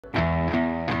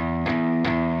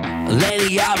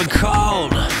Lately I've been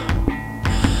cold,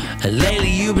 and lately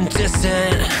you've been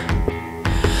distant.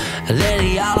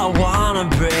 Lately all I wanna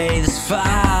breathe is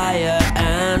fire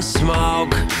and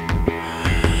smoke.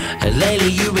 And lately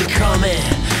you've been coming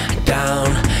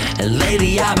down, and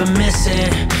lately I've been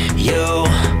missing you.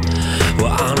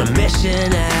 We're on a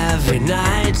mission every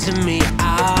night to meet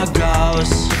our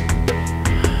ghosts.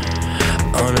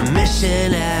 On a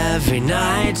mission every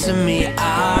night to meet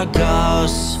our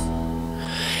ghosts.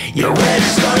 Yeah, we're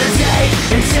just gonna take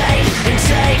and take and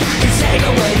take and take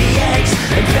away the aches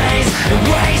and pains and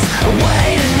waste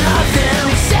away to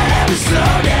nothing. We said that we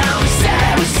slow down, we said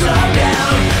that we slow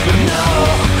down, but no.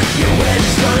 Yeah, we're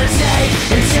just gonna take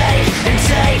and take and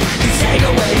take and take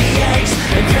away the aches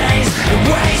and pains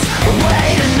and waste away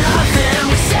to nothing.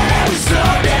 We said that we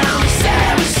slow down, we said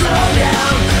that we slow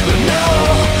down, but no.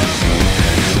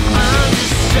 I'm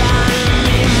just trying to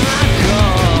meet my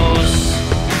goals.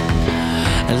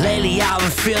 And lately I've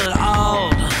been feeling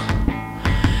old,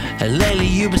 and lately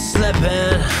you've been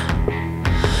slipping.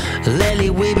 Lately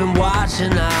we've been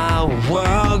watching our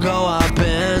world go up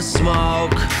in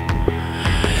smoke.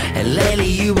 And lately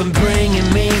you've been bringing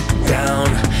me down,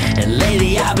 and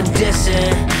lately I've been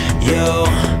dissing you.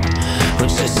 We're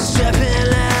just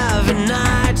stripping every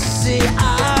night to see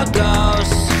our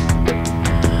ghosts.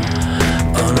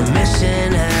 On a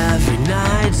mission every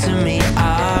night to meet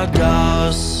our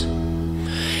ghosts.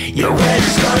 Yeah, we're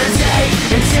just gonna take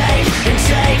and take and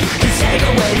take and take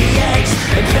away the aches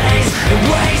and pains and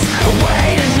waste away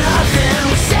to nothing.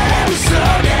 We said that we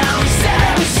slow down, we said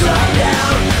that we slow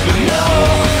down, but no.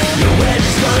 Yeah, we're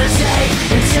just gonna take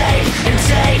and take and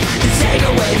take and take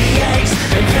away the aches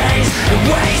and pains and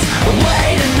waste away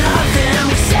to nothing.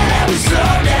 We said that we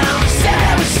slow down, we said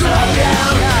that we slow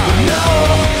down, but no.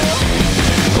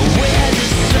 We're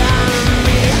just trying to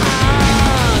meet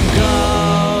our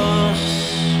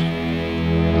ghosts.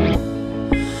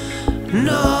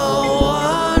 No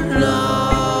one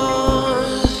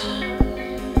knows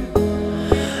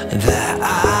that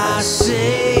I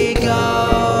see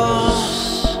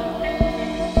ghosts.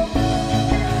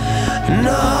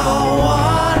 No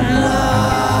one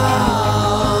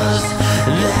knows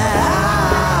that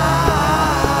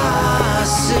I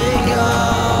see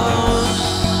ghosts.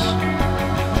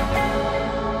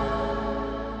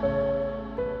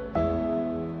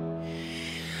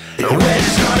 We're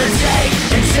just gonna take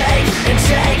and take and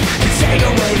take and take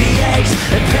away the aches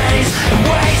and pains and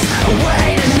waste away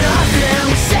to